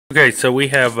Okay, so we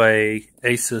have a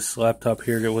Asus laptop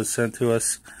here that was sent to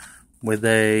us with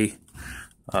a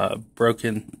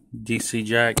broken DC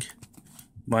jack.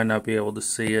 Might not be able to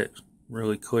see it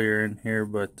really clear in here,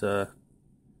 but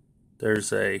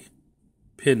there's a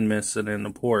pin missing in the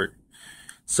port.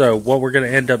 So what we're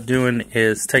going to end up doing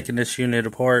is taking this unit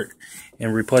apart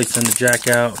and replacing the jack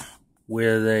out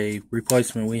with a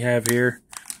replacement we have here,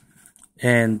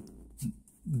 and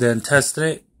then testing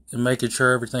it and making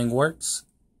sure everything works,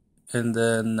 and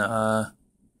then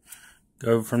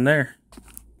go from there.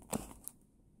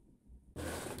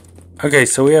 Okay,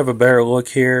 so we have a better look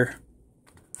here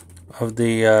of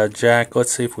the jack.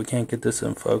 Let's see if we can't get this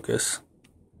in focus.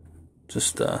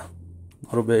 Just a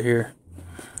little bit here.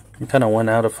 It kind of went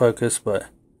out of focus, but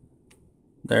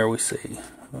there we see.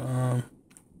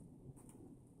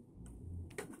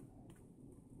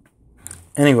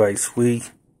 Anyways, we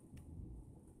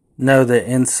know that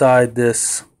inside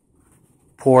this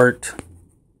port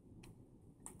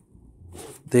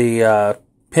the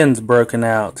pin's broken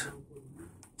out,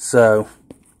 so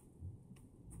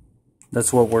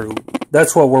that's what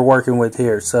we're working with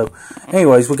here. So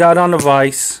anyways, we got on the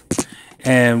vise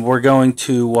and we're going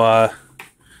to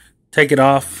take it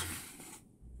off,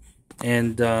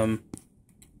 and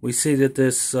we see that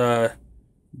this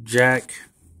jack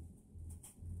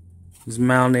is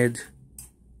mounted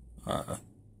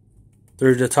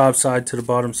through the top side to the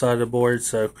bottom side of the board.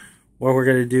 So what we're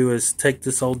going to do is take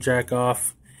this old jack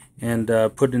off and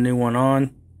put a new one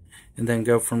on, and then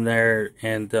go from there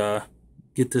and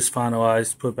get this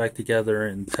finalized, put back together,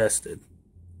 and tested.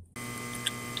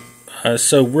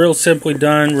 So real simply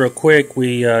done, real quick.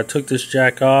 We took this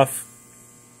jack off,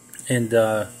 and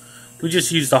we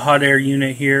just used a hot air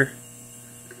unit here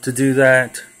to do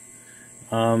that.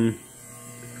 Our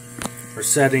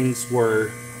settings were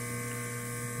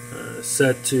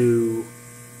set to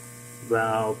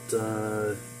about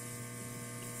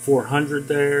 400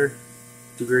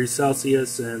 degrees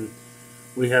Celsius, and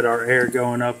we had our air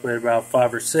going up at about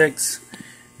 5 or 6,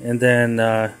 and then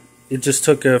it just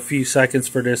took a few seconds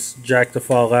for this jack to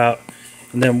fall out.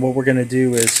 And then what we're going to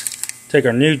do is take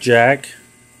our new jack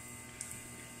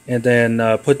and then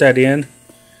put that in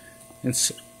and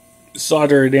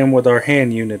solder it in with our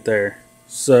hand unit there.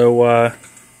 So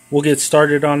we'll get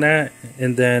started on that,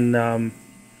 and then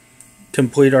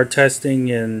complete our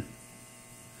testing and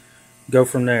go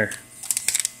from there.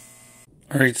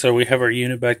 Alright, so we have our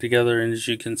unit back together, and as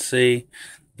you can see,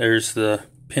 there's the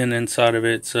pin inside of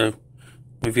it. So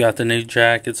we've got the new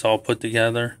jack, it's all put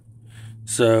together.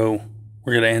 So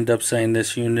we're going to end up saying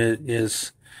this unit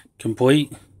is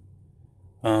complete.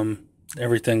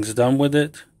 Everything's done with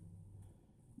it.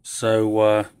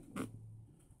 So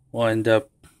we'll end up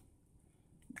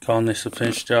calling this a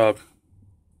finished job.